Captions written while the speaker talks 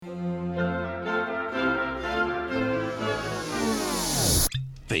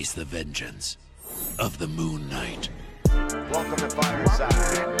face the vengeance of the Moon Knight. Welcome to Fireside.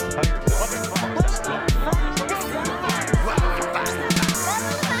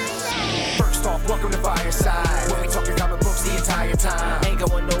 First off, welcome to Fireside. Where we talking comic books the entire time. Ain't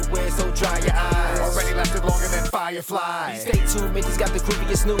going nowhere, so dry your eyes. Already lasted longer than Firefly. Stay tuned, Mickey's got the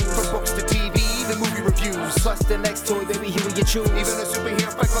grooviest news. From books to TV, the movie reviews. Plus the next toy, baby, here we you choose. Even the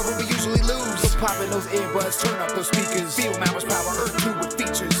superhero fight club we usually lose. So pop in those earbuds, turn up those speakers. Feel Mama's power, Earth 2 with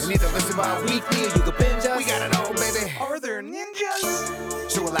features. And either listen bi-weekly or you can binge us. We got it all, baby. Are there ninjas?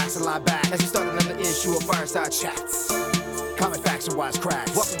 So relax and lie back as we start another issue of Fireside Chats. Comic facts and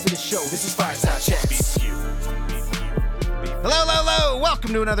wisecracks. Welcome to the show. This is Fireside Chats. Hello.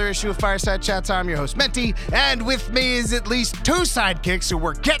 Welcome to another issue of Fireside Chats. I'm your host, Menti, and with me is at least two sidekicks, so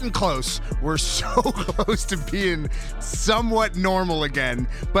we're getting close. We're so close to being somewhat normal again,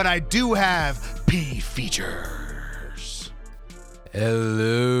 but I do have P Features.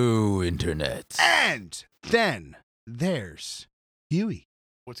 Hello, Internet. And then there's Huey.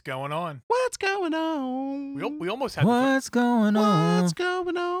 What's going on? What's going on? We almost had What's going on? What's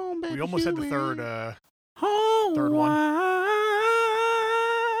going on, baby? we almost had the Huey? third one.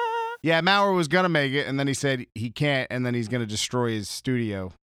 Yeah, Maurer was gonna make it, and then he said he can't, and then he's gonna destroy his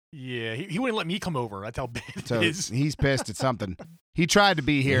studio. Yeah, he wouldn't let me come over. That's how bad So it is. he's pissed at something. He tried to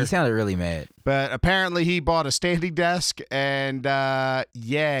be here, He sounded really mad. but apparently he bought a standing desk, and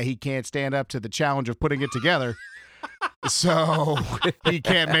he can't stand up to the challenge of putting it together. So he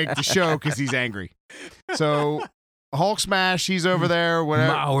can't make the show because he's angry. So Hulk Smash, he's over there.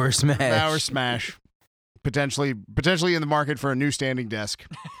 Whatever. Maurer Smash. Maurer Smash, potentially in the market for a new standing desk.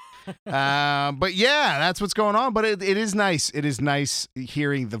 But yeah, that's what's going on. But it is nice. It is nice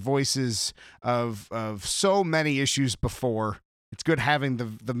hearing the voices of so many issues before. It's good having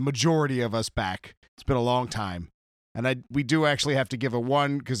the majority of us back. It's been a long time. And we do actually have to give a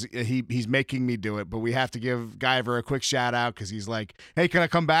one because he's making me do it, but we have to give Guyver a quick shout out because he's like, "Hey, can I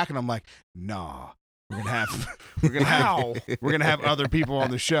come back?" And I'm like, "Nah, we're gonna have other people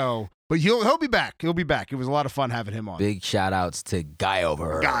on the show, but he'll be back. He'll be back. It was a lot of fun having him on. Big shout outs to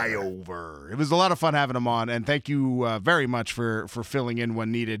Guyver. It was a lot of fun having him on, and thank you very much for filling in when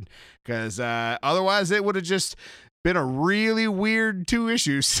needed because otherwise it would have just been a really weird 2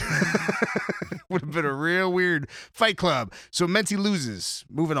 issues. Would have been a real weird Fight Club. So Menti loses.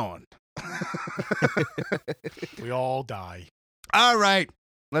 Moving on. We all die. All right.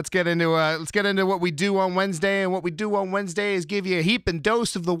 Let's get into what we do on Wednesday. And what we do on Wednesday is give you a heap and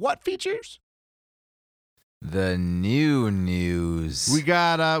dose of the what features? The new news. We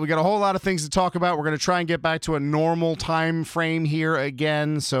got a whole lot of things to talk about. We're gonna try and get back to a normal time frame here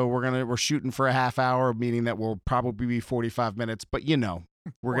again. So we're shooting for a half hour, meaning that will probably be 45 minutes. But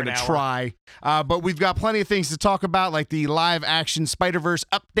we're going to try. But we've got plenty of things to talk about, like the live action Spider-Verse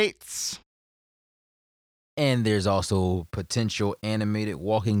updates. And there's also potential animated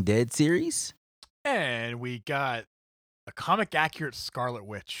Walking Dead series. And we got a comic accurate Scarlet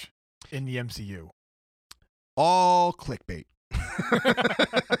Witch in the MCU. All clickbait.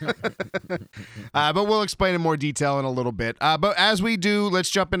 But we'll explain in more detail in a little bit. But as we do,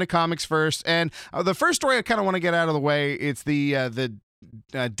 let's jump into comics first. And the first story I kind of want to get out of the way, it's the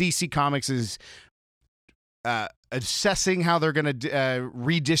DC Comics is assessing how they're going to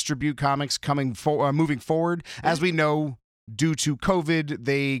redistribute comics moving forward. As we know, due to COVID,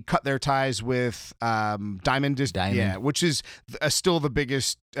 they cut their ties with Diamond. Yeah, which is still the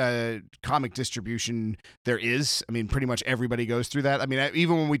biggest comic distribution there is. I mean, pretty much everybody goes through that. I mean,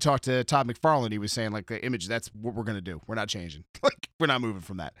 even when we talked to Todd McFarlane, he was saying, like, the Image, that's what we're going to do. We're not changing. Like, we're not moving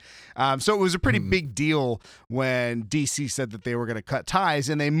from that. So it was a pretty big deal when DC said that they were going to cut ties,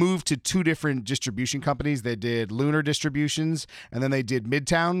 and they moved to 2 different distribution companies. They did Lunar Distributions, and then they did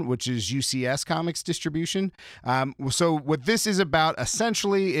Midtown, which is UCS Comics Distribution. So what this is about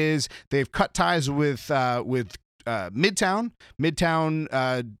essentially is they've cut ties with Midtown.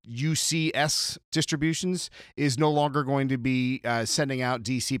 UCS Distributions is no longer going to be sending out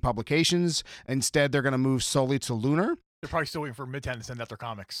DC publications. Instead, they're going to move solely to Lunar. They're probably still waiting for Midtown to send out their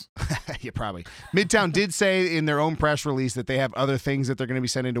comics. Yeah, probably. Midtown did say in their own press release that they have other things that they're going to be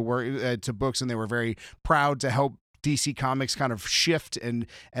sending to books, and they were very proud to help DC Comics kind of shift and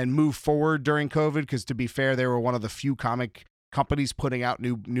move forward during COVID, because to be fair, they were one of the few comic companies putting out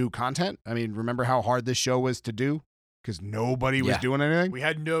new content. I mean, remember how hard this show was to do? Because nobody was doing anything. We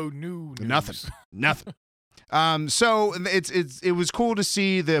had no new news. Nothing. So it was cool to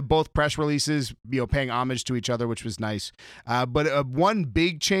see the both press releases, paying homage to each other, which was nice. But one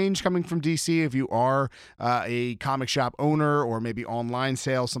big change coming from DC, if you are a comic shop owner or maybe online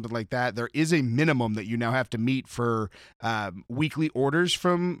sales, something like that, there is a minimum that you now have to meet for weekly orders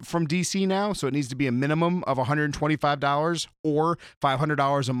from DC now. So it needs to be a minimum of $125 or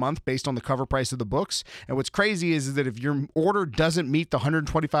 $500 a month based on the cover price of the books. And what's crazy is that if your order doesn't meet the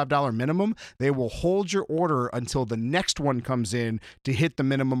 $125 minimum, they will hold your order until the next one comes in to hit the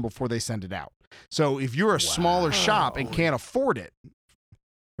minimum before they send it out. So if you're a smaller shop and can't afford it,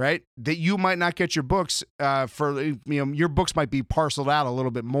 right, that you might not get your books your books might be parceled out a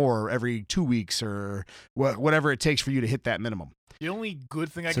little bit more every 2 weeks or whatever it takes for you to hit that minimum. The only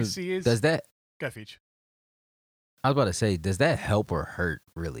good thing I can see is does that. Go ahead, Feach. I was about to say, does that help or hurt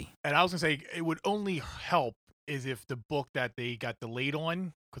really? And I was gonna say it would only help is if the book that they got delayed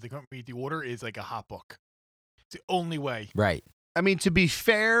on because they couldn't meet the order is like a hot book. It's the only way. Right. I mean, to be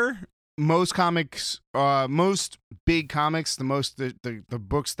fair, most comics, most big comics, the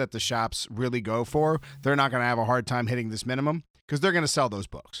books that the shops really go for, they're not going to have a hard time hitting this minimum because they're going to sell those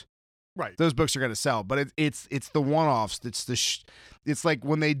books. Right. Those books are going to sell, but it's the one-offs. It's like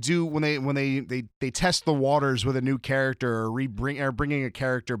when they test the waters with a new character or bringing a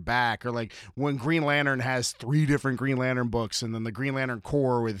character back, or like when Green Lantern has 3 different Green Lantern books and then the Green Lantern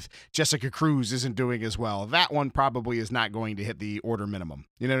Corps with Jessica Cruz isn't doing as well. That one probably is not going to hit the order minimum.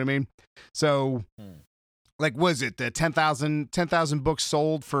 You know what I mean? So like, was it the 10,000 books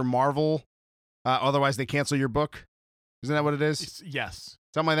sold for Marvel? Otherwise they cancel your book. Isn't that what it is? Yes.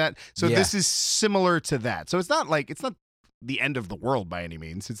 Something like that. So Yeah. This is similar to that. So it's not the end of the world by any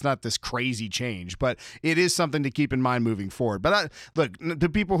means. It's not this crazy change, but it is something to keep in mind moving forward. But look, the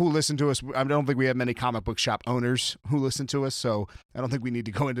people who listen to us, I don't think we have many comic book shop owners who listen to us, so I don't think we need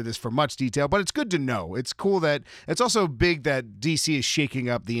to go into this for much detail, but it's good to know. It's cool that it's also big that DC is shaking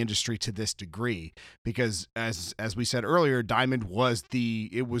up the industry to this degree because as we said earlier, Diamond was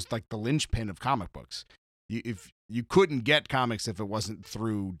like the linchpin of comic books. If you couldn't get comics if it wasn't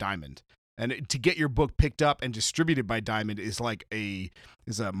through Diamond. And to get your book picked up and distributed by Diamond is like a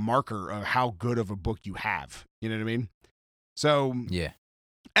marker of how good of a book you have. You know what I mean? So yeah.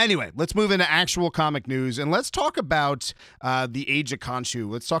 Anyway, let's move into actual comic news and let's talk about the Age of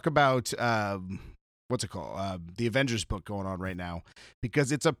Khonshu. Let's talk about what's it called? The Avengers book going on right now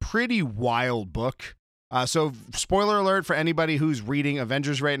because it's a pretty wild book. So spoiler alert for anybody who's reading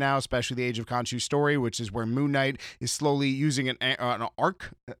Avengers right now, especially the Age of Khonshu story, which is where Moon Knight is slowly using an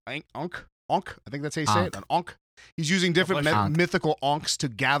Ankh. I think that's how you say it. An Ankh. He's using different mythical Ankhs to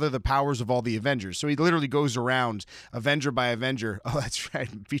gather the powers of all the Avengers. So he literally goes around Avenger by Avenger. Oh, that's right.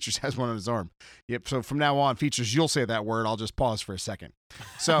 Features has one on his arm. Yep. So from now on, Features, you'll say that word. I'll just pause for a second.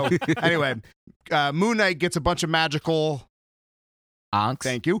 So anyway, Moon Knight gets a bunch of magical Ankhs.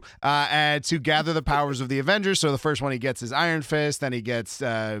 Thank you. And to gather the powers of the Avengers. So the first one he gets is Iron Fist. Then he gets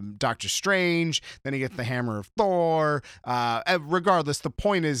Doctor Strange. Then he gets the Hammer of Thor. Regardless, the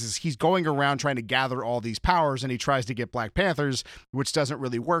point is he's going around trying to gather all these powers, and he tries to get Black Panther's, which doesn't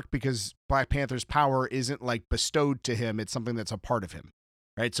really work because Black Panther's power isn't like bestowed to him. It's something that's a part of him.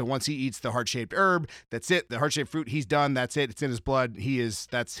 Right. So once he eats the heart-shaped herb, that's it. The heart-shaped fruit, he's done. That's it. It's in his blood.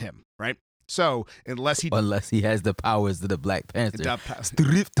 That's him. Right. So unless he has the powers of the Black Panther,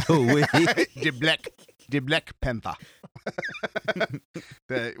 stripped away the Black Panther. Oh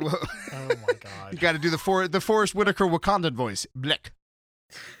my God! You got to do the Forrest Whitaker Wakandan voice, Black.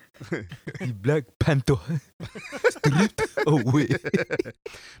 The Black Panther stripped away.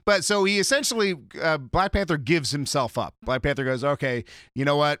 But so he essentially, Black Panther gives himself up. Black Panther goes, okay, you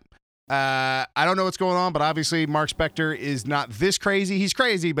know what? I don't know what's going on, but obviously Mark Spector is not this crazy. He's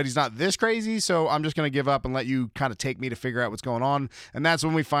crazy, but he's not this crazy. So I'm just going to give up and let you kind of take me to figure out what's going on. And that's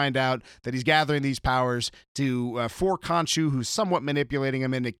when we find out that he's gathering these powers for Khonshu, who's somewhat manipulating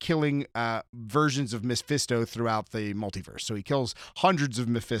him into killing versions of Mephisto throughout the multiverse. So he kills hundreds of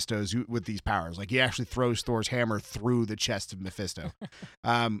Mephistos with these powers. Like he actually throws Thor's hammer through the chest of Mephisto.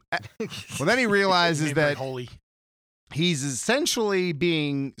 Well, then he realizes that he's essentially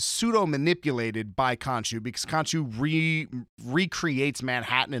being pseudo-manipulated by Khonshu because Khonshu recreates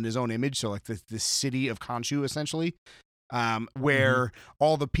Manhattan in his own image. So like the city of Khonshu, essentially, where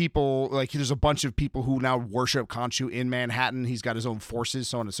all the people, like there's a bunch of people who now worship Khonshu in Manhattan. He's got his own forces,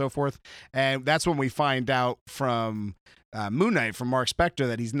 so on and so forth. And that's when we find out from Moon Knight, from Mark Spector,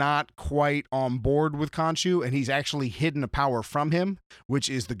 that he's not quite on board with Khonshu, and he's actually hidden a power from him, which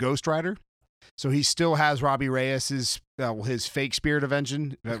is the Ghost Rider. So he still has Robbie Reyes' his fake spirit of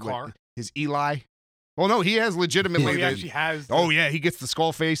engine, His car. his Eli. Well, no, he has legitimately. Oh, he actually has. Oh yeah, he gets the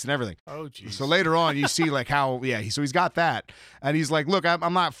skull face and everything. Oh jeez. So later on, you see like how so he's got that, and he's like, look,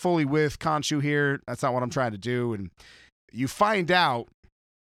 I'm not fully with Khonshu here. That's not what I'm trying to do. And you find out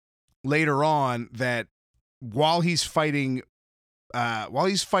later on that while he's fighting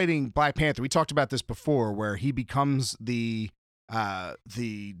Black Panther, we talked about this before, where he becomes the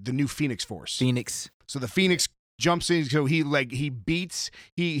new Phoenix Force. Phoenix. So the Phoenix jumps in, so he beats.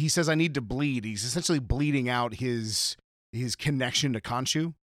 He says, "I need to bleed." He's essentially bleeding out his connection to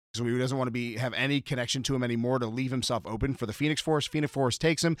Khonshu, so he doesn't want to have any connection to him anymore, to leave himself open for the Phoenix Force. Phoenix Force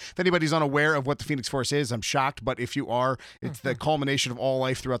takes him. If anybody's unaware of what the Phoenix Force is, I'm shocked, but if you are, it's the culmination of all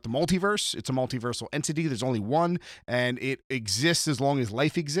life throughout the multiverse. It's a multiversal entity. There's only one, and it exists as long as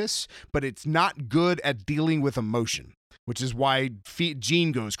life exists, but it's not good at dealing with emotion, which is why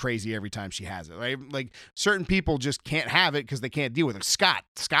Jean goes crazy every time she has it. Right? Like certain people just can't have it because they can't deal with it.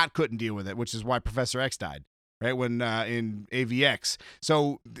 Scott couldn't deal with it, which is why Professor X died, right? When in AVX.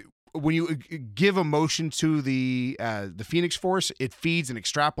 So when you give emotion to the Phoenix Force, it feeds and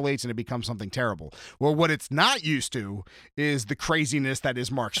extrapolates, and it becomes something terrible. Well, what it's not used to is the craziness that is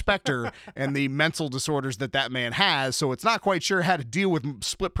Mark Spector and the mental disorders that man has. So it's not quite sure how to deal with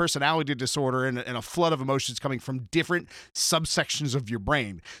split personality disorder and a flood of emotions coming from different subsections of your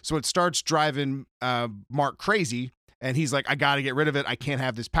brain. So it starts driving Mark crazy. And he's like, I got to get rid of it. I can't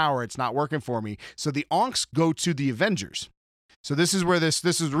have this power. It's not working for me. So the Onks go to the Avengers. So this is where this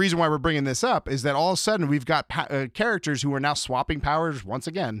is the reason why we're bringing this up, is that all of a sudden we've got characters who are now swapping powers once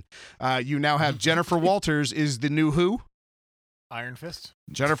again. You now have Jennifer Walters is the new who? Iron Fist.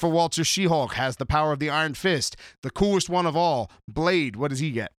 Jennifer Walters, She-Hulk, has the power of the Iron Fist. The coolest one of all, Blade. What does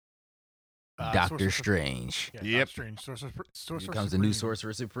he get? Doctor Strange. Yeah, yep. Doctor Strange. Sorcerer Becomes the new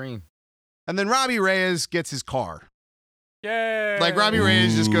Sorcerer Supreme. And then Robbie Reyes gets his car. Yay! Like Robbie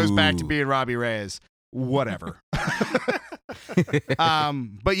Reyes just goes back to being Robbie Reyes. Whatever.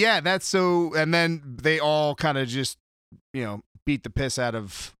 But yeah, that's so. And then they all kind of just, beat the piss out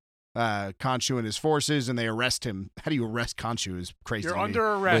of Khonshu and his forces, and they arrest him. How do you arrest Khonshu? Is crazy. You're to me. under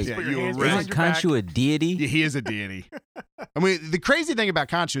arrest. Wait, Put you your hands arrest- behind Isn't your back. Khonshu a deity? Yeah, he is a deity. I mean, the crazy thing about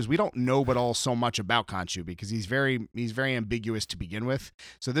Khonshu is we don't know but all so much about Khonshu because he's very ambiguous to begin with.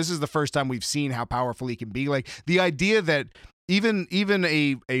 So this is the first time we've seen how powerful he can be. Like the idea that even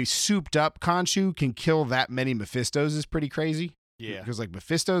a souped up Khonshu can kill that many Mephistos is pretty crazy. Yeah. Because like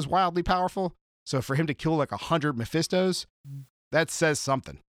Mephisto's wildly powerful. So for him to kill like 100 Mephistos, that says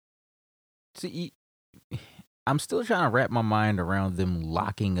something. See, I'm still trying to wrap my mind around them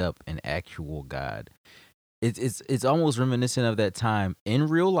locking up an actual god. It's almost reminiscent of that time in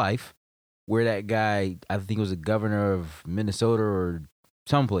real life where that guy, I think it was a governor of Minnesota or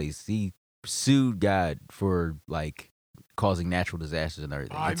someplace, he sued God for like causing natural disasters and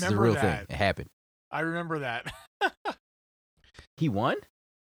everything. I It's a remember real that. thing. It happened. I remember that. He won?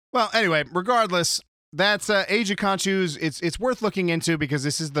 Well, anyway, regardless, that's Age of Khonshu's. It's worth looking into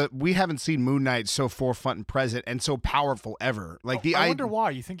because we haven't seen Moon Knight so forefront and present and so powerful ever. Like I wonder why.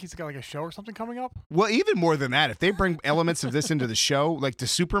 You think he's got like a show or something coming up? Well, even more than that, if they bring elements of this into the show, like the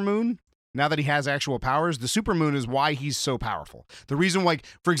Supermoon, now that he has actual powers, the Supermoon is why he's so powerful. The reason, like,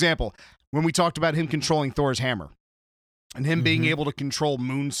 for example, when we talked about him controlling Thor's hammer and him being able to control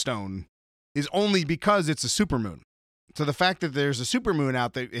Moonstone is only because it's a supermoon. So the fact that there's a supermoon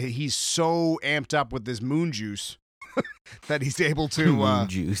out there, he's so amped up with this moon juice that he's able to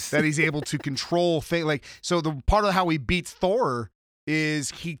that he's able to control things. Like, so the part of how he beats Thor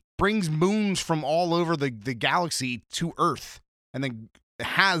is he brings moons from all over the galaxy to Earth and then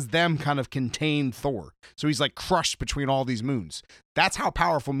has them kind of contain Thor. So he's like crushed between all these moons. That's how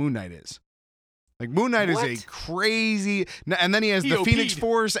powerful Moon Knight is. Like Moon Knight is a crazy, and then he has the Phoenix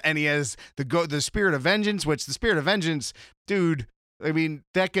Force, and he has the Spirit of Vengeance. Which the Spirit of Vengeance, dude, I mean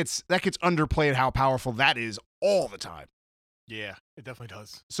that gets underplayed how powerful that is all the time. Yeah, it definitely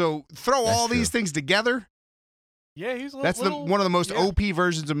does. So throw all these things together. Yeah, he's one of the most OP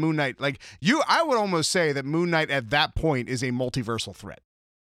versions of Moon Knight. Like I would almost say that Moon Knight at that point is a multiversal threat.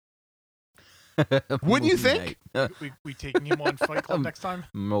 Wouldn't you think? we taking him on Fight Club next time?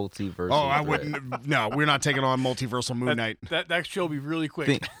 Multiversal. Oh, I wouldn't. No, we're not taking on multiversal Moon Knight. That show will be really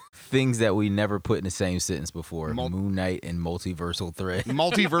quick. Things that we never put in the same sentence before. Moon Knight and multiversal threat.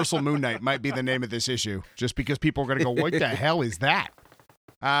 Multiversal Moon Knight might be the name of this issue, just because people are going to go, what the hell is that?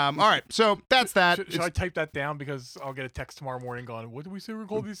 All right, so that's that. Should I type that down because I'll get a text tomorrow morning going, what did we say we're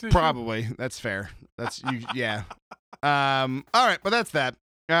called this issue? Probably. That's fair. That's you. Yeah. All right, but that's that.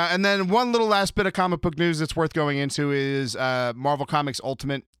 And then one little last bit of comic book news that's worth going into is Marvel Comics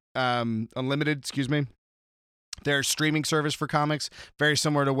Ultimate Unlimited, their streaming service for comics, very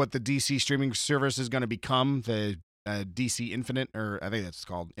similar to what the DC streaming service is going to become, the DC Infinite, or I think that's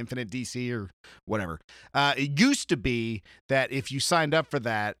called Infinite DC or whatever. It used to be that if you signed up for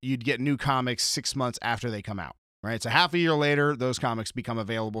that, you'd get new comics 6 months after they come out. Right, so half a year later, those comics become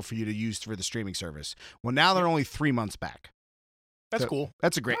available for you to use for the streaming service. Well, now they're only 3 months back. That's So cool.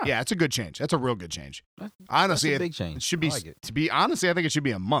 That's a great, yeah, it's a good change. That's a real good change. Honestly, That's a big change. It should be, I like it. to be honestly, I think it should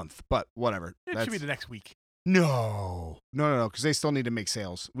be a month, but whatever. It should be the next week. No, because they still need to make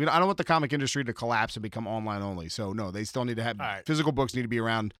sales. I don't want the comic industry to collapse and become online only. So no, they still need to have physical books need to be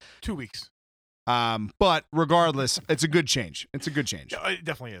around 2 weeks. But regardless, it's a good change. It's a good change. Yeah, it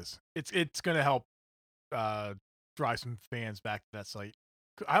definitely is. It's going to help drive some fans back to that site.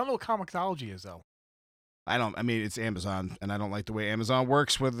 I don't know what Comixology is though. I mean, it's Amazon, and I don't like the way Amazon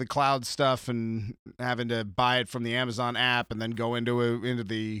works with the cloud stuff and having to buy it from the Amazon app and then go into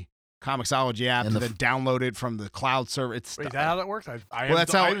the Comixology app and then download it from the cloud server. Wait, is that how that works? I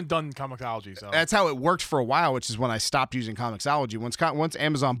haven't done Comixology. So that's how it worked for a while, which is when I stopped using Comixology. Once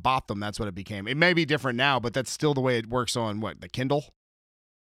Amazon bought them, that's what it became. It may be different now, but that's still the way it works on the Kindle.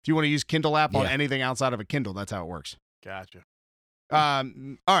 If you want to use Kindle app on anything outside of a Kindle, that's how it works. Gotcha. All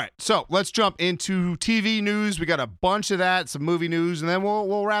right, so let's jump into TV news. We got a bunch of that, some movie news, and then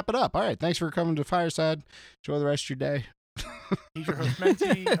we'll wrap it up. All right, thanks for coming to Fireside. Enjoy the rest of your day. He's your host,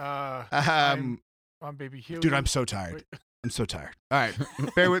 Menti. I'm Baby Huey. Dude, I'm so tired. I'm so tired. All right,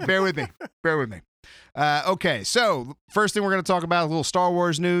 bear with me. Bear with me. Okay, so first thing we're going to talk about, a little Star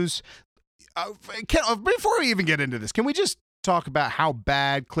Wars news. Before we even get into this, can we just talk about how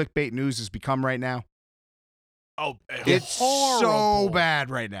bad clickbait news has become right now? Oh, it's so bad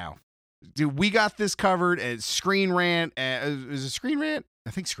right now. Dude, we got this covered at Screen Rant. Is it Screen Rant?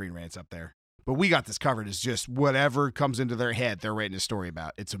 I think Screen Rant's up there. But we got this covered as just whatever comes into their head, they're writing a story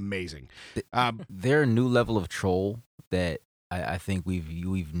about. It's amazing. They're a new level of troll that I think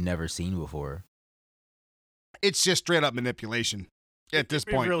we've never seen before. It's just straight up manipulation at this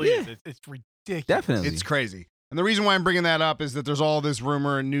point. It really is. It's ridiculous. Definitely. It's crazy. And the reason why I'm bringing that up is that there's all this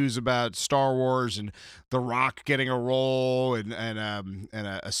rumor and news about Star Wars and The Rock getting a role and a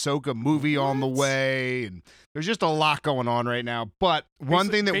Ahsoka movie on the way, and there's just a lot going on right now. But one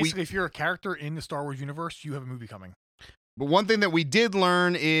thing that basically, if you're a character in the Star Wars universe, you have a movie coming. But one thing that we did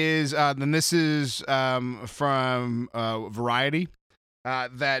learn is, and this is from Variety,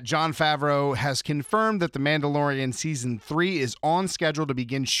 that Jon Favreau has confirmed that The Mandalorian Season 3 is on schedule to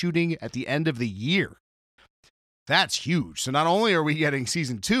begin shooting at the end of the year. That's huge. So not only are we getting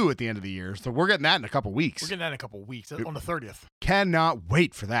Season 2 at the end of the year, so we're getting that in a couple weeks. We're getting that in a couple weeks, on the 30th. Cannot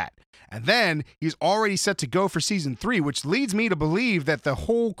wait for that. And then he's already set to go for Season 3, which leads me to believe that the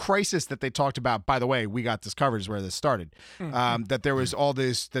whole crisis that they talked about, by the way, we got this covered is where this started, that there was all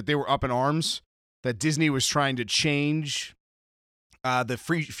this, that they were up in arms, that Disney was trying to change the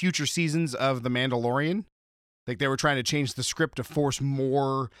future seasons of The Mandalorian. Like they were trying to change the script to force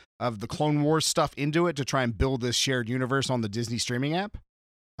more of the Clone Wars stuff into it to try and build this shared universe on the Disney streaming app.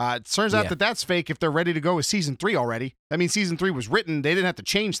 It turns out that that's fake if they're ready to go with Season 3 already. That means Season 3 was written. They didn't have to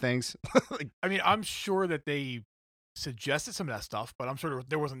change things. I mean, I'm sure that they suggested some of that stuff, but I'm sure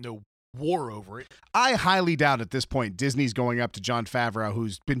there wasn't no war over it. I highly doubt at this point Disney's going up to Jon Favreau,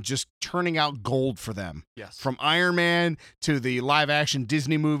 who's been just turning out gold for them. Yes. From Iron Man to the live action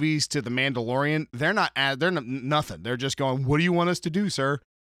Disney movies to The Mandalorian, they're nothing. They're just going, "What do you want us to do, sir?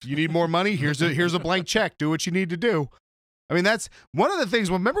 You need more money? Here's a blank check. Do what you need to do." I mean, that's one of the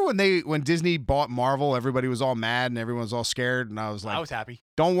things. Remember when Disney bought Marvel, everybody was all mad and everyone was all scared, and I was like, I was happy.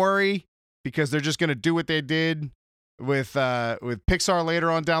 Don't worry, because they're just going to do what they did with Pixar later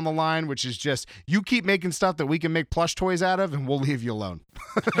on down the line, which is just, you keep making stuff that we can make plush toys out of and we'll leave you alone.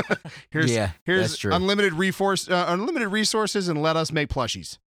 Here's unlimited resources and let us make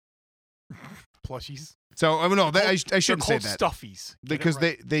plushies. Plushies. So I mean, no, I shouldn't say that. Stuffies. Because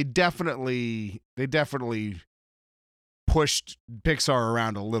they definitely pushed Pixar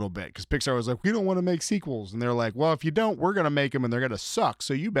around a little bit, because Pixar was like, we don't want to make sequels, and they're like, well, if you don't, we're gonna make them and they're gonna suck,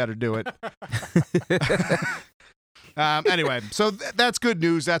 so you better do it. Anyway, so that's good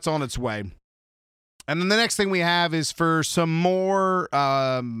news. That's on its way. And then the next thing we have is for some more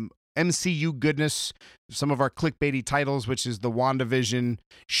MCU goodness, some of our clickbaity titles, which is the WandaVision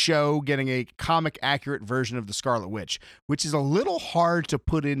show getting a comic accurate version of the Scarlet Witch, which is a little hard to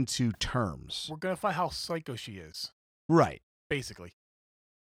put into terms. We're going to find how psycho she is. Right. Basically.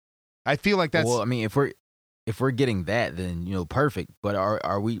 I feel like that's... Well, I mean, if we're getting that, then, perfect. But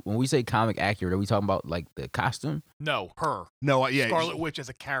are we, when we say comic accurate, are we talking about like the costume? No, her. No, yeah. Scarlet Witch as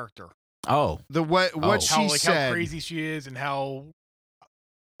a character. Oh. What she said. How crazy she is and how,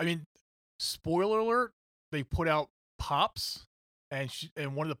 I mean, spoiler alert, they put out pops,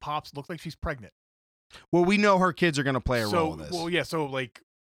 and one of the pops looked like she's pregnant. Well, we know her kids are going to play a role in this. Well, yeah. So, like,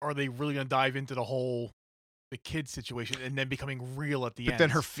 are they really going to dive into the kid situation and then becoming real at the end? But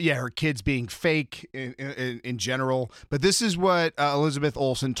then her kids being fake in general. But this is what Elizabeth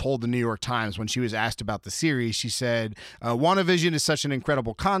Olsen told the New York Times when she was asked about the series. She said, WandaVision is such an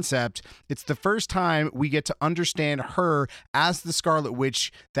incredible concept. It's the first time we get to understand her as the Scarlet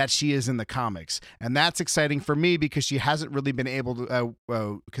Witch that she is in the comics. And that's exciting for me because she hasn't really been able to,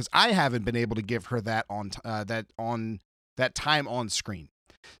 because I haven't been able to give her that that time on screen.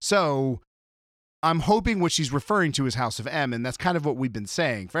 So I'm hoping what she's referring to is House of M, and that's kind of what we've been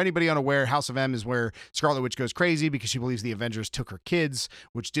saying. For anybody unaware, House of M is where Scarlet Witch goes crazy because she believes the Avengers took her kids,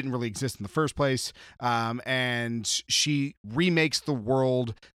 which didn't really exist in the first place, and she remakes the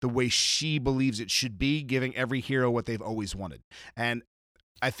world the way she believes it should be, giving every hero what they've always wanted. And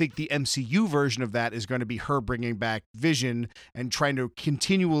I think the MCU version of that is going to be her bringing back Vision and trying to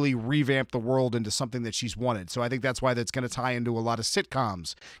continually revamp the world into something that she's wanted. So I think that's why that's going to tie into a lot of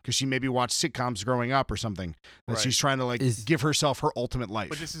sitcoms, because she maybe watched sitcoms growing up or something. That she's trying to give herself her ultimate life.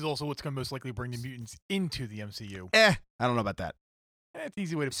 But this is also what's going to most likely bring the mutants into the MCU. I don't know about that. It's an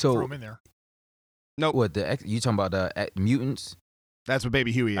easy way to throw them in there. Nope. What, you talking about the mutants? That's what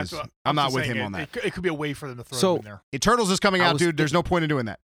Baby Huey is. I'm not with him on that. It could be a way for them to throw them in there. Eternals is coming out, dude. There's no point in doing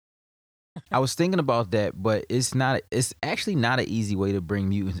that. I was thinking about that, but it's actually not an easy way to bring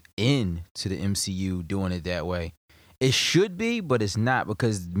mutants in to the MCU doing it that way. It should be, but it's not,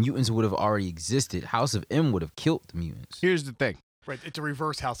 because mutants would have already existed. House of M would have killed the mutants. Here's the thing. Right, it's a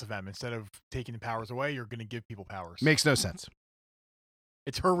reverse House of M. Instead of taking the powers away, you're going to give people powers. Makes no sense.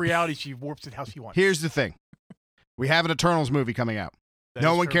 It's her reality. She warps it how she wants. Here's the thing. We have an Eternals movie coming out.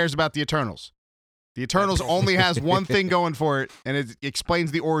 No one cares about the Eternals. The Eternals only has one thing going for it, and it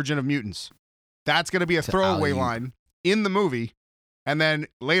explains the origin of mutants. That's going to be a throwaway line in the movie, and then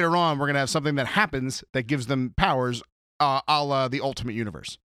later on, we're going to have something that happens that gives them powers, a la the Ultimate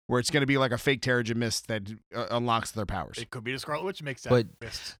Universe, where it's going to be like a fake Terrigen Mist that unlocks their powers. It could be the Scarlet Witch makes that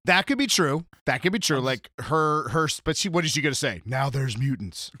mist. That could be true. That could be true. Like her, but what is she going to say? Now there's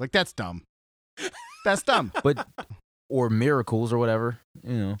mutants. Like, that's dumb. That's dumb. Or miracles or whatever,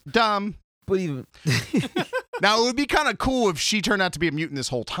 Dumb. But even now, it would be kind of cool if she turned out to be a mutant this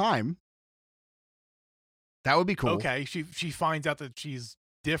whole time. That would be cool. Okay, she finds out that she's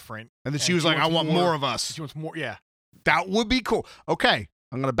different, and then she was like, "I want more of us." She wants more. Yeah, that would be cool. Okay,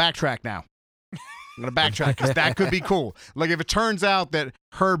 I'm gonna backtrack now. I'm gonna backtrack because that could be cool. Like, if it turns out that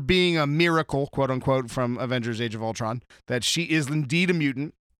her being a miracle, quote unquote, from Avengers: Age of Ultron, that she is indeed a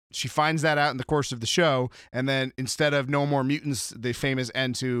mutant. She finds that out in the course of the show, and then instead of no more mutants, the famous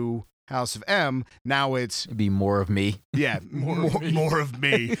end to House of M, now it'd be more of me. Yeah, more of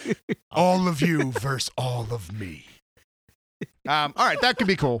me. All of you versus all of me. All right, that could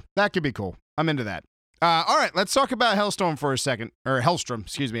be cool. That could be cool. I'm into that. All right, let's talk about Hellstrom for a second. Or Hellstrom,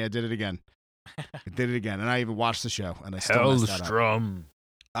 excuse me. I did it again. And I even watched the show, and I still messed that up. Hellstrom.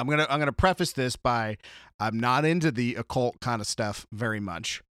 I'm gonna preface this by I'm not into the occult kind of stuff very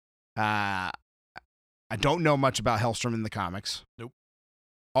much. I don't know much about Hellstrom in the comics. Nope.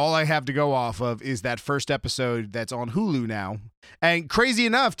 All I have to go off of is that first episode that's on Hulu now. And crazy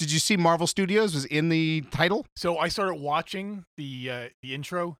enough, did you see Marvel Studios was in the title? So I started watching the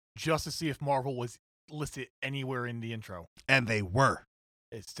intro just to see if Marvel was listed anywhere in the intro. And they were.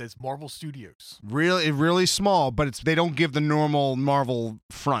 It says Marvel Studios. Really small, but they don't give the normal Marvel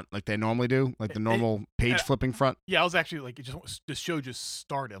front like they normally do, like the normal page flipping front. Yeah, I was actually like, the show just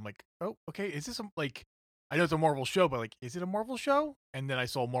started. I'm like, oh, okay, is this I know it's a Marvel show, but like, is it a Marvel show? And then I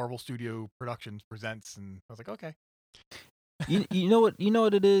saw Marvel Studio Productions presents, and I was like, okay. You know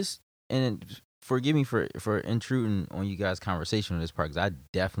what it is, and forgive me for intruding on you guys' conversation on this part, because I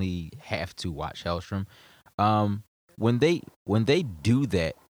definitely have to watch Hellstrom. When they do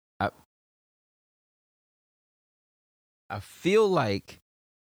that, I feel like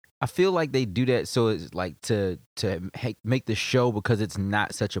they do that so it's like to make the show, because it's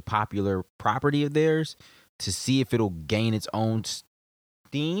not such a popular property of theirs, to see if it'll gain its own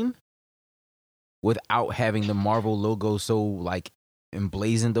steam without having the Marvel logo so like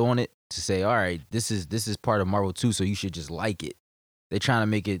emblazoned on it, to say, all right, this is part of Marvel too, so you should just like it. They're trying to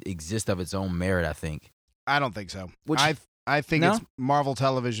make it exist of its own merit, I think. I don't think so. I think it's Marvel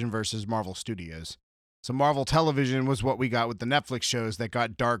Television versus Marvel Studios. So Marvel Television was what we got with the Netflix shows that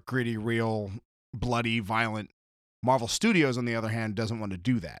got dark, gritty, real, bloody, violent. Marvel Studios, on the other hand, doesn't want to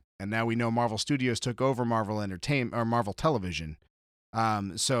do that. And now we know Marvel Studios took over Marvel Entertainment or Marvel Television.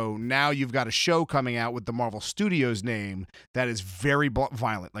 So now you've got a show coming out with the Marvel Studios name that is very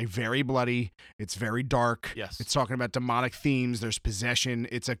violent, like very bloody. It's very dark. Yes. It's talking about demonic themes. There's possession.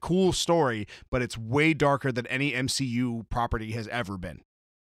 It's a cool story, but it's way darker than any MCU property has ever been.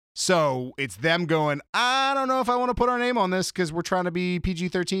 So it's them going, I don't know if I want to put our name on this because we're trying to be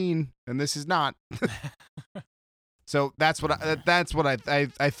PG-13 and this is not. So that's what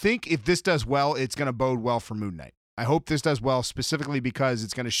I think. If this does well, it's going to bode well for Moon Knight. I hope this does well specifically because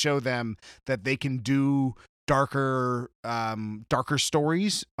it's going to show them that they can do darker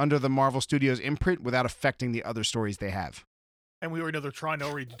stories under the Marvel Studios imprint without affecting the other stories they have. And we already know they're trying to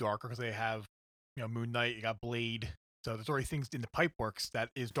already do darker because they have, Moon Knight, you got Blade. So there's already things in the pipe works that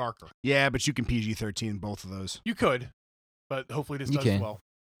is darker. Yeah, but you can PG-13 both of those. You could, but hopefully this does well.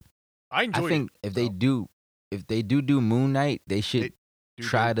 I enjoyed it. I think if they do Moon Knight, they should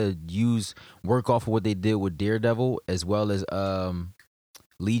try to work off of what they did with Daredevil as well as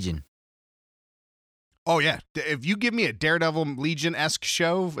Legion. Oh yeah, if you give me a Daredevil Legion-esque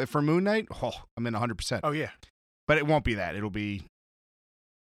show for Moon Knight, I'm in 100%. Oh yeah, but it won't be that. It'll be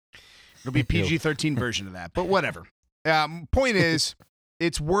PG-13 version of that. But whatever. Point is,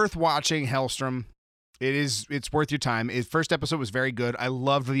 it's worth watching Hellstrom. It's worth your time. His first episode was very good. I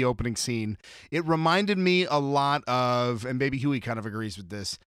loved the opening scene. It reminded me a lot of, and maybe Huey kind of agrees with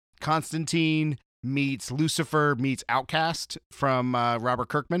this, Constantine meets Lucifer meets Outcast from Robert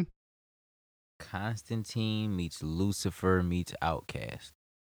Kirkman. Constantine meets Lucifer meets Outcast.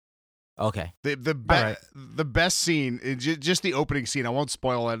 Okay. The best scene, just the opening scene. I won't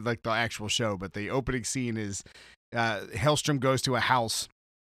spoil it like the actual show, but the opening scene is Hellstrom goes to a house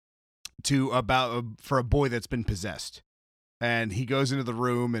for a boy that's been possessed, and he goes into the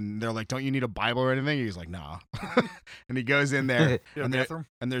room and they're like, "Don't you need a Bible or anything?" He's like, "Nah," and he goes in there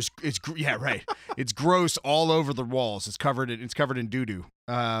it's gross all over the walls. It's covered in doo-doo.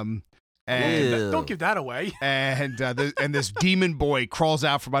 And don't give that away. And this demon boy crawls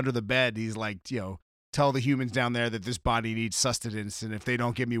out from under the bed. He's like, tell the humans down there that this body needs sustenance, and if they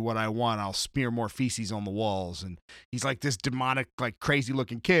don't give me what I want, I'll smear more feces on the walls. And he's like this demonic, like crazy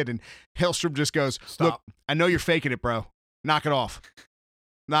looking kid. And Hellstrom just goes, Stop. "Look, I know you're faking it, bro. Knock it off.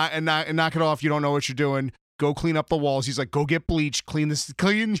 Knock it off. You don't know what you're doing. Go clean up the walls." He's like, "Go get bleach, clean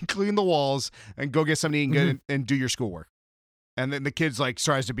the walls, and go get something to eat and do your schoolwork." And then the kid's like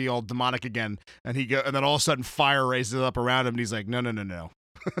tries to be all demonic again, and then all of a sudden fire raises up around him, and he's like, No.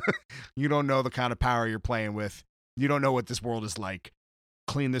 You don't know the kind of power you're playing with. You don't know what this world is like.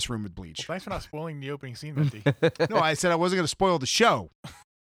 Clean this room with bleach. Well, thanks for not spoiling the opening scene, Minty. No, I said I wasn't going to spoil the show.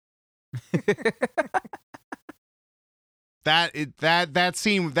 That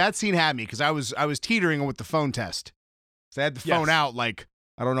scene had me because I was teetering with the phone test. So I had the phone out like,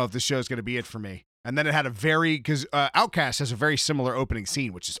 I don't know if this show's going to be it for me. And then it had because Outcast has a very similar opening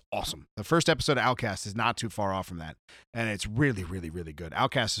scene, which is awesome. The first episode of Outcast is not too far off from that. And it's really, really, really good.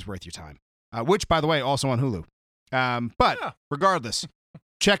 Outcast is worth your time. Which, by the way, also on Hulu. But regardless,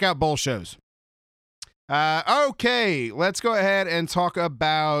 check out both shows. Okay, let's go ahead and talk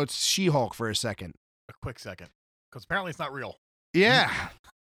about She-Hulk for a second. A quick second. Because apparently it's not real. Yeah.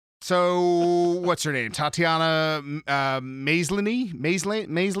 So, what's her name? Tatiana Maslany?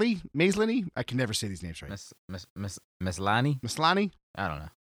 I can never say these names right. Maslany? Maslany? I don't know.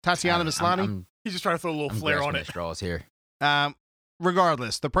 Tatiana Maslany? He's just trying to throw a little flair on it. Straws here.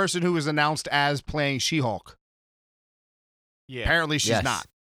 Regardless, the person who was announced as playing She-Hulk. Yeah. Apparently she's not.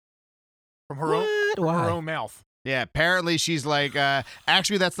 From her own mouth. Yeah, apparently she's like,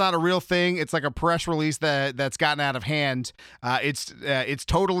 actually, that's not a real thing. It's like a press release that's gotten out of hand. It's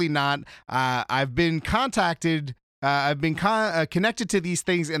totally not. I've been contacted. I've been connected to these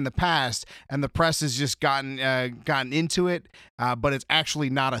things in the past, and the press has just gotten into it. But it's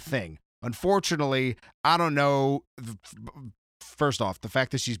actually not a thing. Unfortunately, I don't know. First off, the fact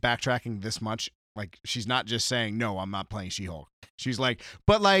that she's backtracking this much, like she's not just saying no, I'm not playing She-Hulk. She's like,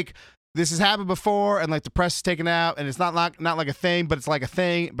 but like. This has happened before, and like the press is taken out, and it's not like a thing, but it's like a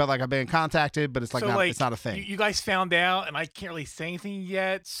thing. But like I've been contacted, but it's like it's not a thing. You guys found out, and I can't really say anything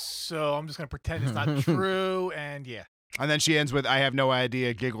yet, so I'm just gonna pretend it's not true. And yeah. And then she ends with, "I have no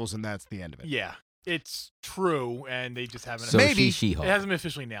idea," giggles, and that's the end of it. Yeah, it's true, and they just haven't. So maybe She-Hulk. It hasn't been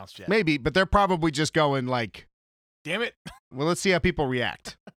officially announced yet. Maybe, but they're probably just going like, "Damn it!" Well, let's see how people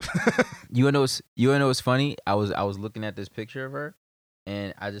react. You wanna know what's funny? I was looking at this picture of her.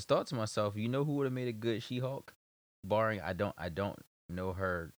 And I just thought to myself, you know who would have made a good She-Hulk? Barring I don't know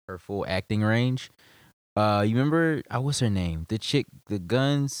her full acting range. You remember what's her name? The chick, the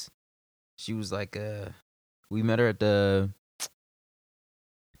guns. She was like we met her at the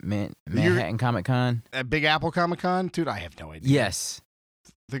Manhattan Comic Con. At Big Apple Comic Con, dude, I have no idea. Yes.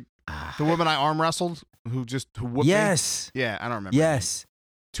 The woman I arm wrestled, who whooped Yes. me. Yeah, I don't remember. Yes.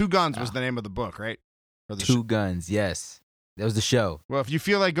 Two Guns was the name of the book, right? Or the Two Guns. Yes. That was the show. Well, if you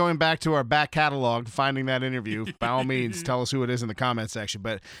feel like going back to our back catalog, finding that interview, by all means, tell us who it is in the comment section.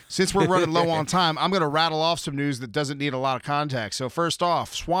 But since we're running low on time, I'm going to rattle off some news that doesn't need a lot of context. So first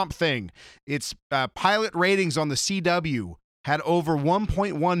off, Swamp Thing. Its pilot ratings on the CW had over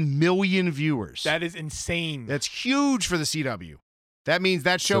 1.1 million viewers. That is insane. That's huge for the CW. That means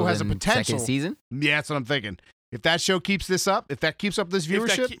that show has a potential. Second season? Yeah, that's what I'm thinking. If that show keeps this up, if that keeps up this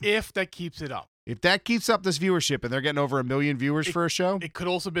viewership, if that keeps it up. If that keeps up this viewership and they're getting over 1 million viewers for a show, it could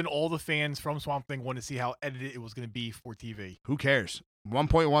also have been all the fans from Swamp Thing wanting to see how edited it was going to be for TV. Who cares?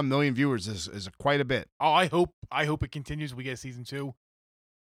 1.1 million viewers is quite a bit. Oh, I hope it continues. We get season 2.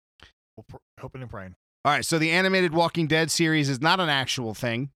 We're hoping and praying. All right, so the animated Walking Dead series is not an actual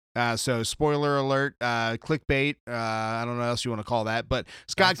thing. So spoiler alert, clickbait. I don't know what else you want to call that, but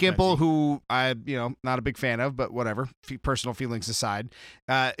Scott Gimple, who I not a big fan of, but whatever, personal feelings aside,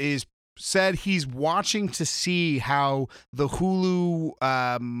 said he's watching to see how the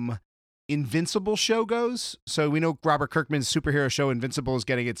Hulu Invincible show goes. So we know Robert Kirkman's superhero show Invincible is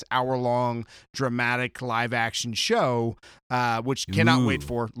getting its hour-long dramatic live-action show, which cannot wait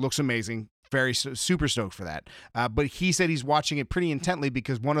for. Looks amazing. Very super stoked for that. But he said he's watching it pretty intently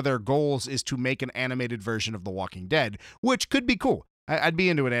because one of their goals is to make an animated version of The Walking Dead, which could be cool. I'd be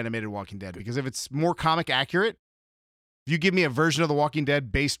into an animated Walking Dead because if it's more comic accurate, if you give me a version of The Walking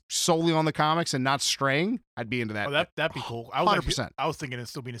Dead based solely on the comics and not straying, I'd be into that. Oh, that'd be cool. 100%. I was thinking it'd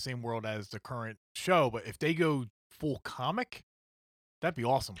still be in the same world as the current show, but if they go full comic, that'd be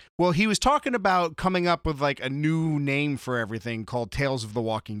awesome. Well, he was talking about coming up with like a new name for everything called Tales of the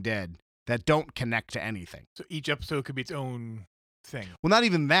Walking Dead that don't connect to anything. So each episode could be its own thing. Well, not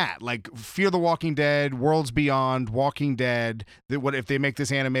even that. Like Fear the Walking Dead, Worlds Beyond, Walking Dead. What if they make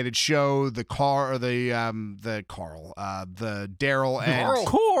this animated show? The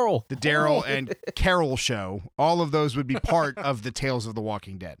Daryl and Carol show. All of those would be part of the Tales of the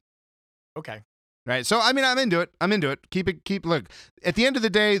Walking Dead. Okay. Right. So I mean, I'm into it. Look, at the end of the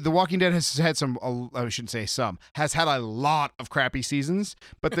day, The Walking Dead has had has had a lot of crappy seasons,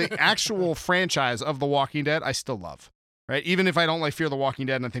 but the actual franchise of The Walking Dead, I still love. Right. Even if I don't like Fear the Walking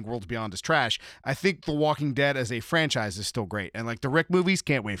Dead and I think Worlds Beyond is trash, I think The Walking Dead as a franchise is still great. And like the Rick movies,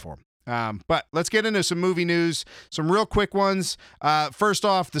 can't wait for them. But let's get into some movie news, some real quick ones. First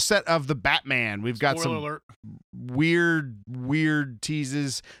off, the set of The Batman. We've got some weird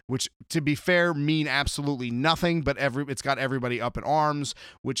teases, which to be fair mean absolutely nothing, but it's got everybody up in arms,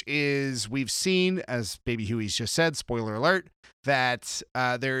 which is we've seen, as Baby Huey's just said, spoiler alert, that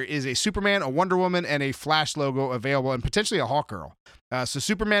there is a Superman, a Wonder Woman, and a Flash logo available, and potentially a Hawkgirl. So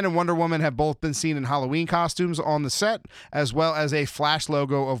Superman and Wonder Woman have both been seen in Halloween costumes on the set, as well as a Flash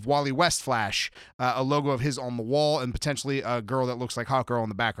logo of Wally West Flash, a logo of his on the wall, and potentially a girl that looks like Hawkgirl in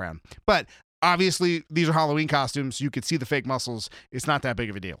the background. But obviously, these are Halloween costumes. You could see the fake muscles. It's not that big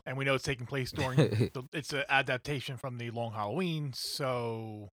of a deal. And we know it's taking place during, it's an adaptation from the Long Halloween.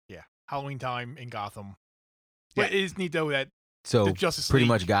 So, yeah, Halloween time in Gotham. But it is neat, though, that the Justice pretty League,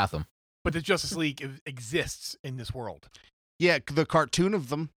 much Gotham. But the Justice League exists in this world. Yeah, the cartoon of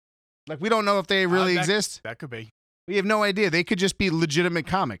them. Like, we don't know if they really exist. That could be. We have no idea. They could just be legitimate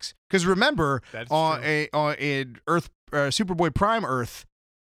comics. Because remember, on a Earth, Superboy Prime Earth,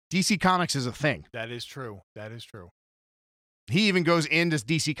 DC Comics is a thing. That is true. He even goes into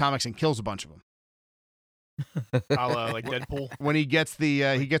DC Comics and kills a bunch of them. Like Deadpool. When he gets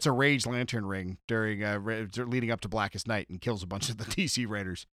he gets a Rage Lantern ring during leading up to Blackest Night and kills a bunch of the DC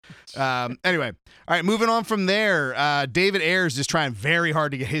Raiders. Anyway, all right, moving on from there. David Ayers is trying very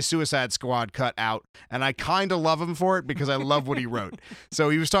hard to get his Suicide Squad cut out, and I kind of love him for it because I love what he wrote.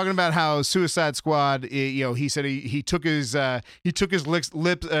 So he was talking about how Suicide Squad, he said he took his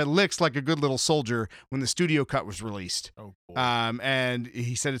licks like a good little soldier when the studio cut was released. Oh, boy. And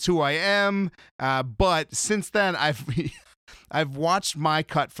he said it's who I am, but since then I've watched my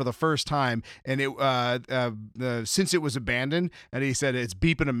cut for the first time, and since it was abandoned, and he said it's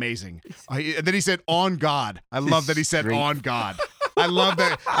beeping amazing. And then he said on God. I love that he said on God. I love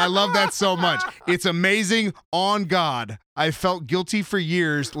that. I love that so much. It's amazing on God. I felt guilty for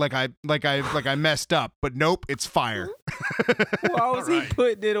years, like I messed up, but nope, it's fire. Why was he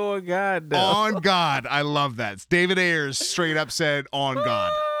putting it on God, though? On God. I love that. David Ayers straight up said on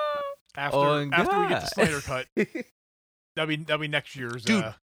God. After we get the Snyder cut, that'll be next year's. Dude,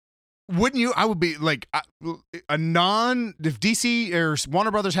 wouldn't you? I would be like if DC or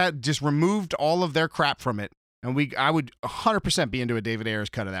Warner Brothers had just removed all of their crap from it And I would 100% be into a David Ayers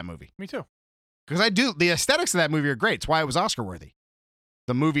cut of that movie. Me too. Because the aesthetics of that movie are great. It's why it was Oscar worthy.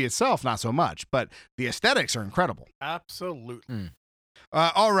 The movie itself, not so much, but the aesthetics are incredible. Absolutely.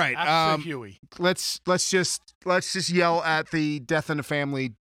 All right. Huey. Let's just yell at the Death in the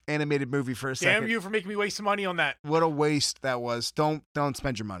Family animated movie for a second. Damn you for making me waste some money on that. What a waste that was. Don't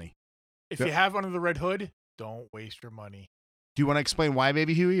spend your money. If you have Under the Red Hood, don't waste your money. Do you want to explain why,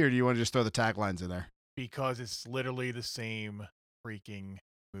 Baby Huey, or do you want to just throw the taglines in there? Because it's literally the same freaking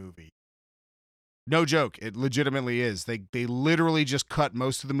movie. No joke. It legitimately is. They literally just cut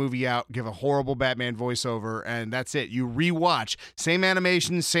most of the movie out, give a horrible Batman voiceover, and that's it. You rewatch. Same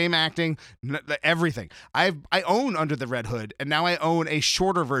animation, same acting, everything. I own Under the Red Hood, and now I own a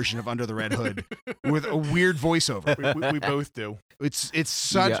shorter version of Under the Red Hood with a weird voiceover. We both do. It's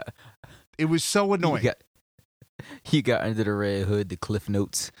such... It was so annoying. You got Under the Red Hood, the Cliff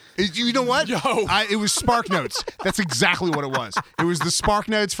Notes. You know what? It was Spark Notes. That's exactly what it was. It was the Spark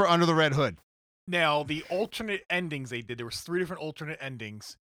Notes for Under the Red Hood. Now, the alternate endings they did, there was 3 different alternate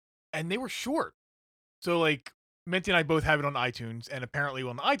endings, and they were short. So, like, Minty and I both have it on iTunes, and apparently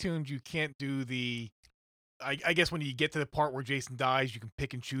on iTunes, you can't do I guess when you get to the part where Jason dies, you can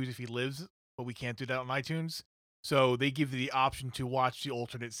pick and choose if he lives, but we can't do that on iTunes. So they give you the option to watch the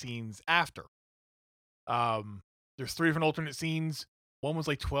alternate scenes after. There's 3 different alternate scenes. One was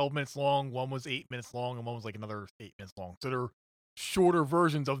like 12 minutes long, one was 8 minutes long, and one was like another 8 minutes long. So they're shorter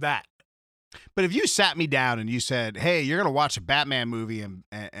versions of that. But if you sat me down and you said, "Hey, you're gonna watch a Batman movie and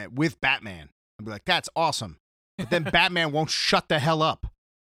with Batman," I'd be like, "That's awesome." But then Batman won't shut the hell up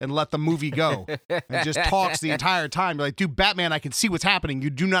and let the movie go and just talks the entire time. You're like, "Dude, Batman, I can see what's happening. You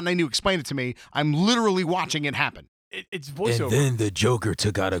do not need to explain it to me. I'm literally watching it happen." It's voiceover. And then the Joker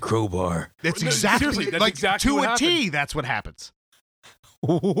took out a crowbar. That's No, exactly seriously, that's like exactly to what a happened. T. That's what happens.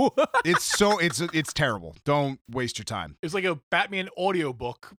 It's terrible. Don't waste your time. It's like a Batman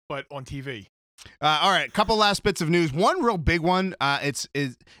audiobook, but on TV. All right, couple last bits of news. One real big one.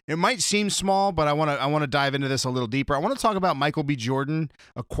 It might seem small, but I want to dive into this a little deeper. I want to talk about Michael B. Jordan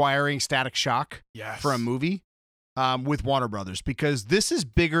acquiring Static Shock for a movie with Warner Brothers, because this is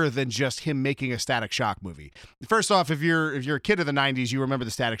bigger than just him making a Static Shock movie. First off, if you're a kid of the 90s, you remember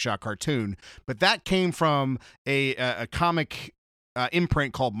the Static Shock cartoon, but that came from a comic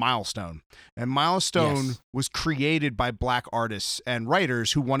imprint called Milestone. And Milestone was created by black artists and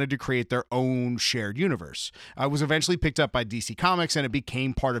writers who wanted to create their own shared universe. It was eventually picked up by DC Comics, and it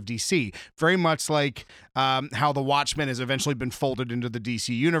became part of DC. Very much like how the Watchmen has eventually been folded into the DC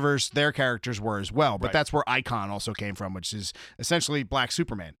universe, their characters were as well. But that's where Icon also came from, which is essentially Black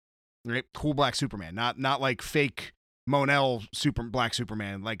Superman. Right? Cool Black Superman. Not like fake Mon-El Black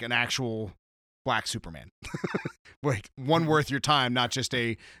Superman, like an actual Black Superman. Like one worth your time, not just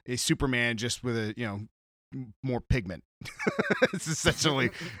a Superman just with a more pigment. It's essentially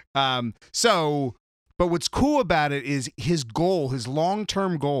but what's cool about it is his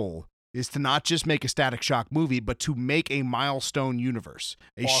long-term goal is to not just make a Static Shock movie, but to make a Milestone universe,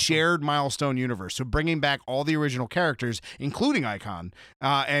 shared Milestone universe. So bringing back all the original characters, including Icon,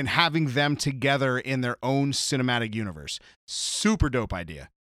 and having them together in their own cinematic universe. Super dope idea.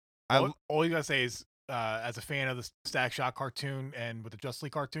 All you gotta say is, as a fan of the Static Shock cartoon and with the Justice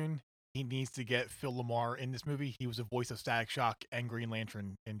League cartoon, he needs to get Phil Lamar in this movie. He was the voice of Static Shock and Green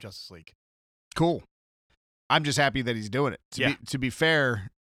Lantern in Justice League. Cool. I'm just happy that he's doing it. To be fair,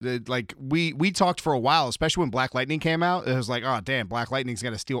 like we talked for a while, especially when Black Lightning came out. It was like, oh damn, Black Lightning's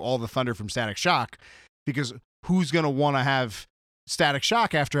gonna steal all the thunder from Static Shock, because who's gonna want to have Static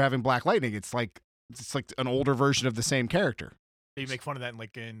Shock after having Black Lightning? It's like an older version of the same character. They make fun of that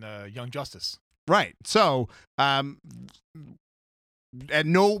in Young Justice. Right. So, at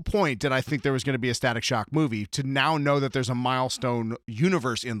no point did I think there was going to be a Static Shock movie. To now know that there's a Milestone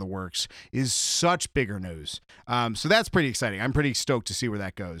universe in the works is such bigger news. So that's pretty exciting. I'm pretty stoked to see where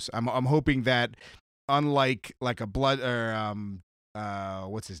that goes. I'm hoping that, unlike like a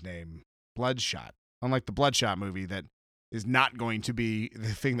what's his name? Bloodshot. Unlike the Bloodshot movie, that is not going to be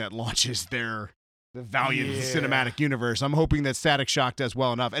the thing that launches the value of the cinematic universe. I'm hoping that Static Shock does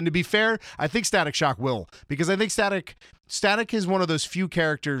well enough. And to be fair, I think Static Shock will, because I think Static is one of those few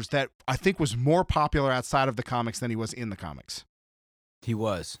characters that I think was more popular outside of the comics than he was in the comics. He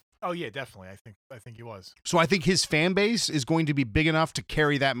was. Oh yeah, definitely. I think he was. So I think his fan base is going to be big enough to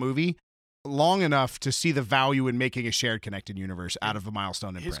carry that movie long enough to see the value in making a shared connected universe out of a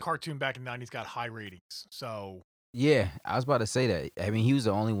Milestone imprint. His cartoon back in the 90s got high ratings. So yeah, I was about to say that. I mean, he was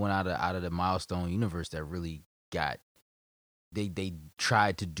the only one out of the Milestone universe that really got they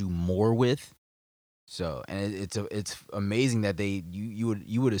tried to do more with. So, and it's amazing that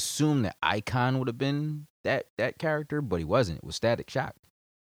you would assume that Icon would have been that character, but he wasn't. It was Static Shock.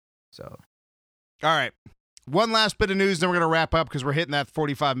 So, all right. One last bit of news, then we're going to wrap up because we're hitting that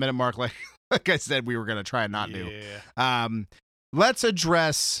 45-minute mark like I said we were going to try and not do. Let's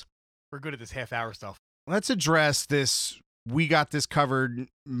address... We're good at this half-hour stuff. Let's address this we got this covered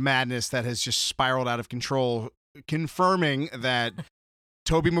madness that has just spiraled out of control, confirming that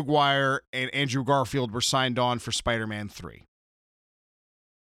Tobey Maguire and Andrew Garfield were signed on for Spider-Man 3.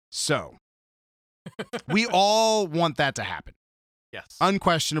 So, we all want that to happen. Yes.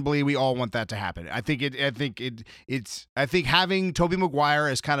 Unquestionably, we all want that to happen. I think having Tobey Maguire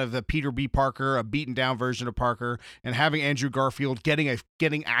as kind of the Peter B. Parker, a beaten down version of Parker, and having Andrew Garfield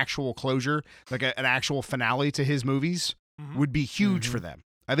getting actual closure, like an actual finale to his movies, would be huge for them.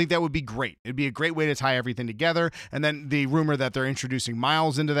 I think that would be great. It'd be a great way to tie everything together. And then the rumor that they're introducing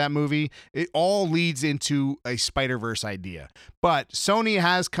Miles into that movie, it all leads into a Spider-Verse idea. But Sony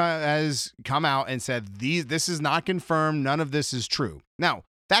has come out and said, this is not confirmed. None of this is true. Now,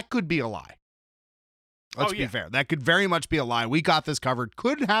 that could be a lie. Let's be fair. That could very much be a lie. We got this covered.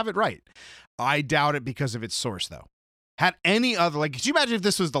 Could have it right. I doubt it because of its source, though. Had any other, like, could you imagine if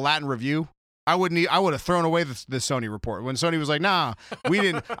this was the Latin Review? I would have thrown away the Sony report. When Sony was like, nah, we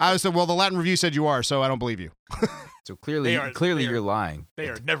didn't. I said, well, the Latin Review said you are, so I don't believe you. So clearly you're lying. They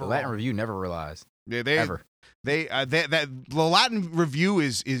are never the Latin wrong. Review never relies. Ever. The Latin Review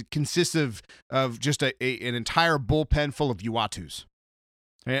consists of just an entire bullpen full of Uatus.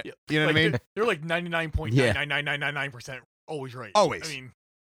 You know what I mean? They're like 99.99999% always right. Always. I mean,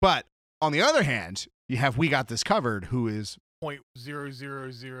 but on the other hand, you have We Got This Covered, who is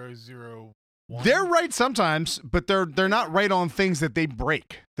 0.00001. They're right sometimes, but they're not right on things that they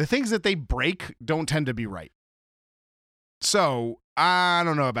break. The things that they break don't tend to be right. So I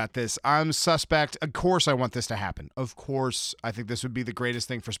don't know about this. I'm suspect. Of course, I want this to happen. Of course, I think this would be the greatest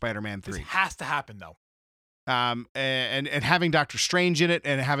thing for Spider-Man 3. This has to happen, though. And having Doctor Strange in it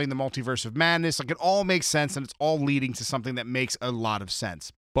and having the Multiverse of Madness, like, it all makes sense, and it's all leading to something that makes a lot of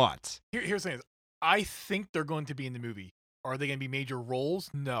sense. But here's the thing: I think they're going to be in the movie. Are they going to be major roles?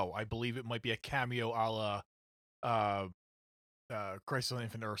 No, I believe it might be a cameo a la Crisis on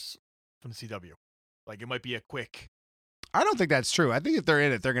Infinite Earths from the CW. Like, it might be a quick. I don't think that's true. I think if they're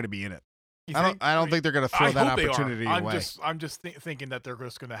in it, they're going to be in it. I don't think they're going to throw that opportunity away. I'm just thinking that they're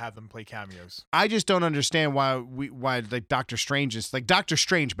just going to have them play cameos. I just don't understand why like Doctor Strange is like Doctor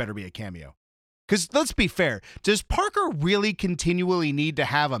Strange better be a cameo. Because let's be fair, does Parker really continually need to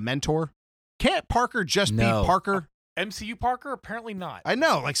have a mentor? Can't Parker just be Parker? MCU Parker? Apparently not. I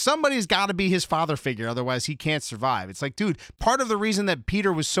know, like, somebody's got to be his father figure, otherwise he can't survive. It's like, dude, part of the reason that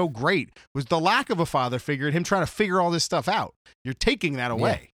Peter was so great was the lack of a father figure and him trying to figure all this stuff out. You're taking that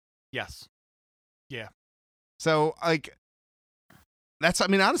away. Yeah. Yes. Yeah. So, like,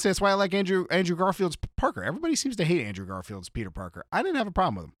 honestly, that's why I like Andrew Garfield's Parker. Everybody seems to hate Andrew Garfield's Peter Parker. I didn't have a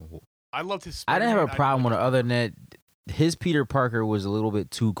problem with him. I loved his Spider-Man. I didn't have a problem with it, other than that his Peter Parker was a little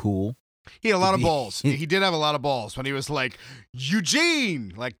bit too cool. He had a lot of balls. He did have a lot of balls when he was like,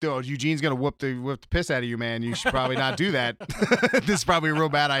 Eugene! Like, dude, Eugene's going to whoop the piss out of you, man. You should probably not do that. This is probably a real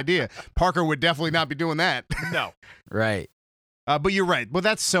bad idea. Parker would definitely not be doing that. No. Right. But you're right. Well,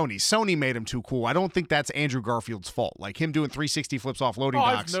 that's Sony. Sony made him too cool. I don't think that's Andrew Garfield's fault. Like, him doing 360 flips off loading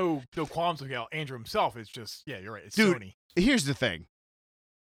docks. I have no qualms with Andrew himself. It's just, yeah, you're right. It's Dude, Sony. Here's the thing.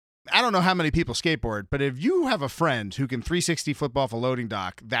 I don't know how many people skateboard, but if you have a friend who can 360 flip off a loading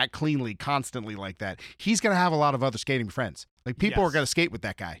dock that cleanly, constantly like that, he's going to have a lot of other skating friends. Like, people are going to skate with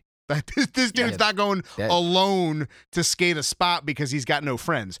that guy. This dude's not going alone to skate a spot because he's got no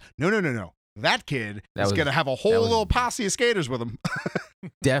friends. No. That kid is going to have a whole little posse of skaters with him.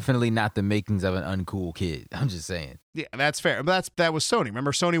 Definitely not the makings of an uncool kid. I'm just saying. Yeah, that's fair. But that was Sony.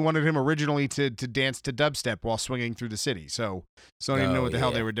 Remember, Sony wanted him originally to dance to dubstep while swinging through the city. So Sony didn't know what the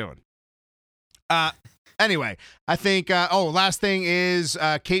hell they were doing. Anyway, I think, last thing is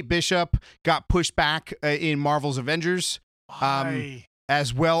Kate Bishop got pushed back in Marvel's Avengers.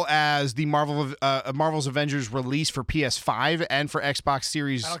 As well as the Marvel's Avengers release for PS5 and for Xbox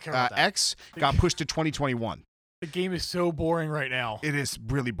Series X got pushed to 2021. The game is so boring right now. It is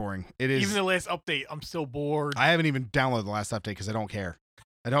really boring. It is. Even the last update, I'm still bored. I haven't even downloaded the last update because I don't care.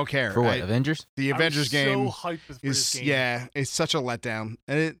 For what, Avengers? The Avengers game so hyped for is this game. Yeah, it's such a letdown,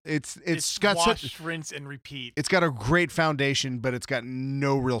 and it's got wash, rinse, and repeat. It's got a great foundation, but it's got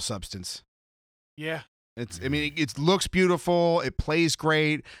no real substance. Yeah. It looks beautiful, it plays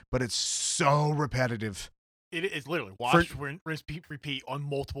great, but it's so repetitive. It's literally wash, rinse, repeat on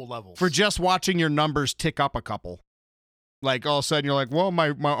multiple levels. For just watching your numbers tick up a couple. Like, all of a sudden you're like, well,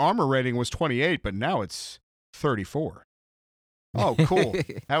 my armor rating was 28, but now it's 34. Oh, cool.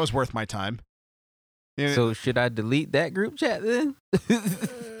 That was worth my time. Yeah. So should I delete that group chat then?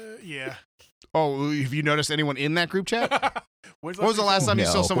 Yeah. Oh, have you noticed anyone in that group chat? When What was the last time you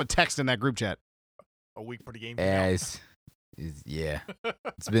saw No. someone text in that group chat? A week for the game. Yeah, yeah.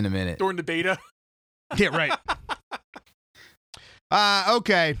 It's been a minute. During the beta. Yeah, right.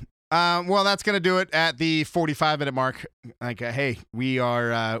 Okay. Well, that's gonna do it at the 45-minute mark. Like, hey,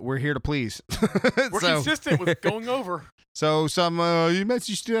 we're here to please. We're consistent with going over. So you mentioned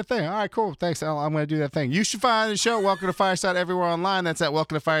you should do that thing. All right, cool. Thanks. I'm going to do that thing. You should find the show Welcome to Fireside everywhere online. That's at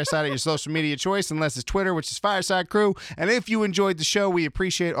Welcome to Fireside at your social media choice, unless it's Twitter, which is Fireside Crew. And if you enjoyed the show, we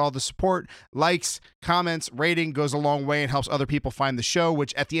appreciate all the support. Likes, comments, rating goes a long way and helps other people find the show,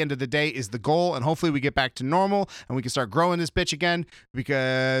 which at the end of the day is the goal. And hopefully we get back to normal and we can start growing this bitch again,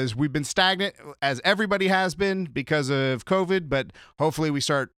 because we've been stagnant, as everybody has been because of COVID. But hopefully we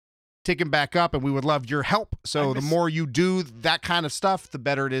start ticking back up, and we would love your help. So the more you do that kind of stuff, the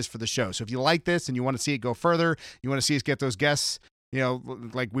better it is for the show. So if you like this and you want to see it go further, you want to see us get those guests,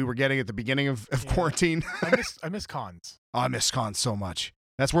 like we were getting at the beginning of quarantine. I miss cons. Oh, I miss cons so much.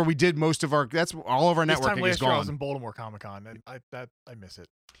 That's where we did most of that's all of our This time networking is last year I was gone. in Baltimore Comic Con, and I miss it.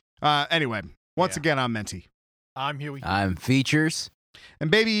 Anyway, once again, I'm Menti. I'm Huey. I'm Features.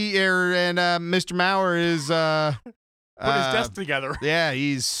 And Baby and Mr. Maurer is Put his desk together Yeah,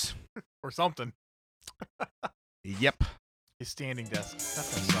 he's or something. Yep. His standing desk.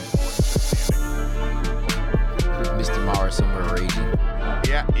 That's gonna suck. Mr. Maurer somewhere raging.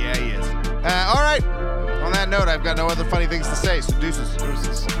 Yeah, he is. All right. On that note, I've got no other funny things to say, so deuces.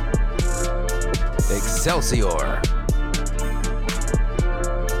 Deuces. Excelsior.